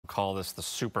call this the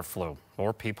super flu.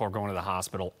 More people are going to the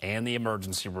hospital and the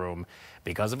emergency room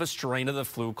because of a strain of the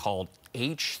flu called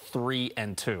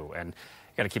H3N2. And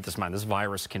you got to keep this in mind, this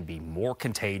virus can be more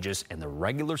contagious, and the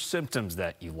regular symptoms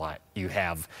that you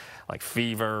have, like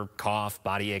fever, cough,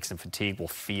 body aches, and fatigue, will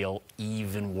feel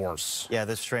even worse. Yeah,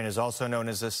 this strain is also known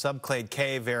as the subclade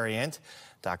K variant.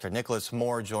 Dr. Nicholas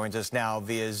Moore joins us now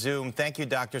via Zoom. Thank you,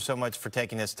 doctor, so much for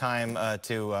taking this time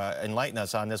to enlighten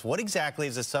us on this. What exactly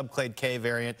is the subclade K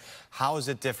variant? How is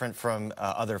it different from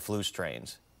other flu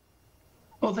strains?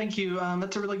 Well, thank you.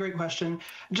 That's a really great question.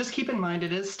 Just keep in mind,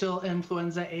 it is still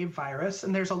influenza A virus,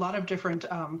 and there's a lot of different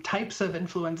types of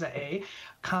influenza A.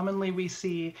 Commonly, we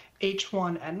see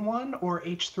H1N1 or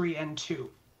H3N2.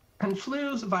 And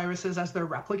flus viruses, as they're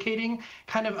replicating,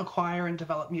 kind of acquire and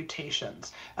develop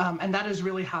mutations. And that is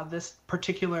really how this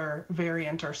particular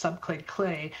variant or subclade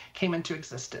K came into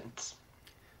existence.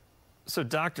 So,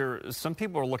 doctor, some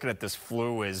people are looking at this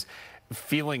flu as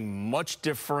feeling much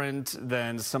different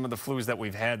than some of the flus that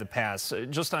we've had in the past.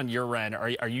 Just on your end,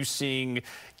 are you seeing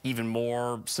even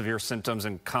more severe symptoms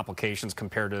and complications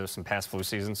compared to some past flu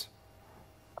seasons?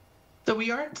 So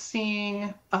we aren't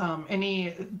seeing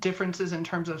any differences in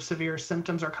terms of severe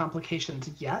symptoms or complications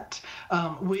yet.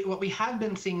 What we have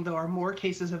been seeing, though, are more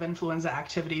cases of influenza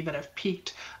activity that have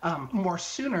peaked more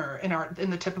sooner in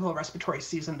the typical respiratory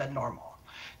season than normal.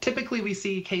 Typically, we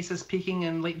see cases peaking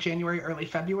in late January, early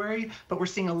February, but we're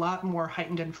seeing a lot more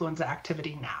heightened influenza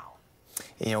activity now.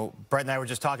 You know, Brett and I were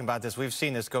just talking about this. We've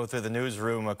seen this go through the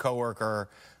newsroom. A coworker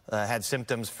had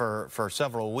symptoms for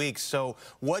several weeks. So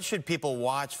what should people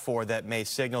watch for that may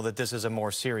signal that this is a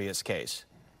more serious case?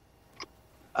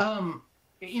 You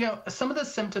know, some of the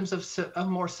symptoms of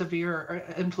more severe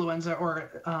influenza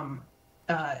or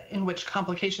in which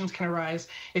complications can arise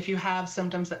if you have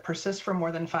symptoms that persist for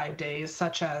more than 5 days,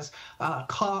 such as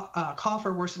cough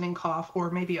or worsening cough,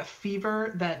 or maybe a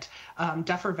fever that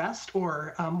defervesced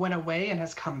or went away and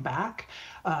has come back.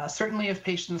 Certainly if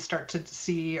patients start to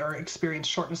see or experience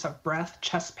shortness of breath,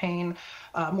 chest pain,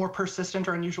 more persistent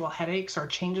or unusual headaches, or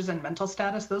changes in mental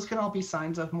status, those can all be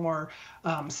signs of more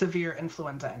severe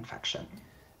influenza infection.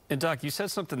 And Doc, you said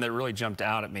something that really jumped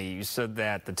out at me. You said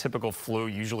that the typical flu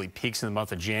usually peaks in the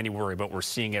month of January, but we're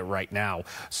seeing it right now.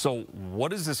 So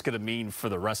what is this going to mean for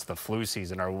the rest of the flu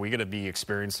season? Are we going to be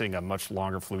experiencing a much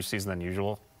longer flu season than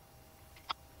usual?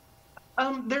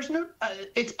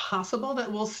 It's possible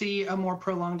that we'll see a more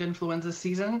prolonged influenza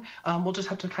season. We'll just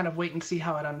have to kind of wait and see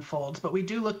how it unfolds. But we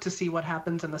do look to see what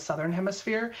happens in the southern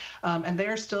hemisphere, and they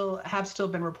have still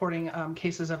been reporting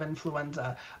cases of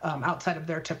influenza outside of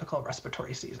their typical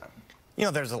respiratory season. You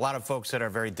know, there's a lot of folks that are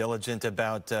very diligent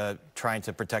about trying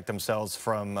to protect themselves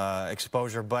from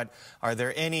exposure, but are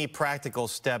there any practical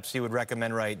steps you would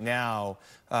recommend right now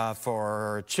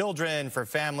for children, for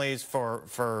families,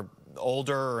 for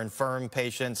older or infirm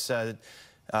patients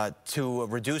to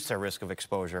reduce their risk of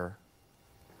exposure?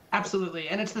 Absolutely.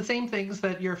 And it's the same things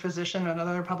that your physician and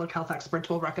other public health experts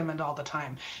will recommend all the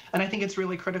time. And I think it's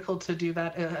really critical to do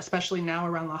that, especially now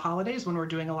around the holidays when we're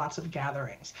doing lots of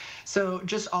gatherings. So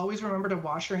just always remember to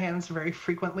wash your hands very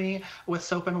frequently with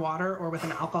soap and water or with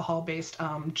an alcohol-based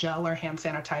gel or hand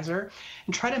sanitizer.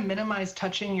 And try to minimize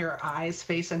touching your eyes,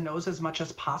 face, and nose as much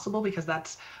as possible, because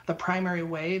that's the primary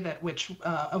way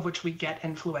of which we get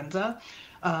influenza.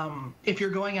 If you're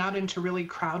going out into really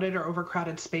crowded or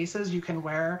overcrowded spaces, you can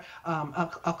wear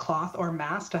a cloth or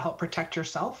mask to help protect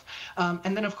yourself.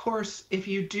 And then, of course, if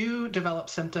you do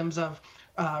develop symptoms of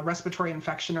respiratory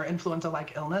infection or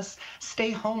influenza-like illness,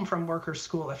 stay home from work or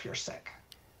school if you're sick.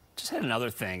 Just had another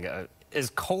thing.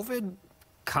 Is COVID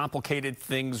complicated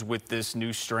things with this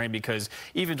new strain? Because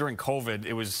even during COVID,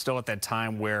 it was still at that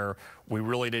time where we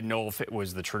really didn't know if it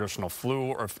was the traditional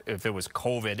flu or if it was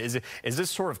COVID. Is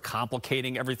this sort of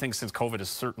complicating everything, since COVID is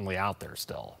certainly out there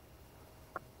still?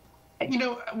 You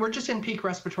know, we're just in peak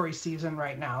respiratory season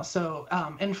right now. So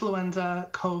influenza,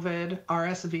 COVID,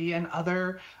 RSV, and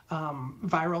other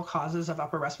viral causes of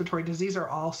upper respiratory disease are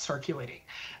all circulating.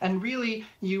 And really,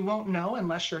 you won't know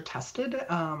unless you're tested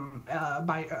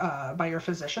by your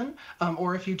physician,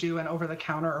 or if you do an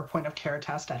over-the-counter or point-of-care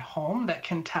test at home that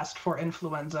can test for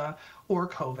influenza or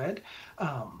COVID.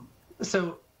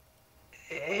 So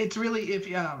it's really,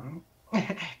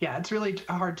 yeah, it's really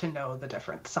hard to know the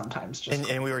difference sometimes.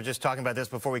 And we were just talking about this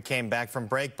before we came back from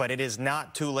break, but it is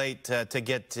not too late to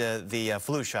get the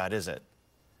flu shot, is it?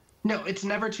 No, it's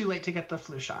never too late to get the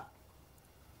flu shot.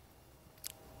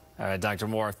 All right, Dr.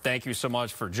 Moore, thank you so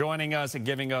much for joining us and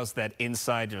giving us that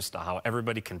insight just to how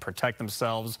everybody can protect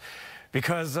themselves.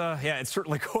 Because, yeah, it's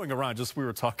certainly going around, just we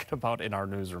were talking about in our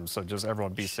newsroom. So just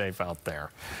everyone be safe out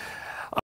there.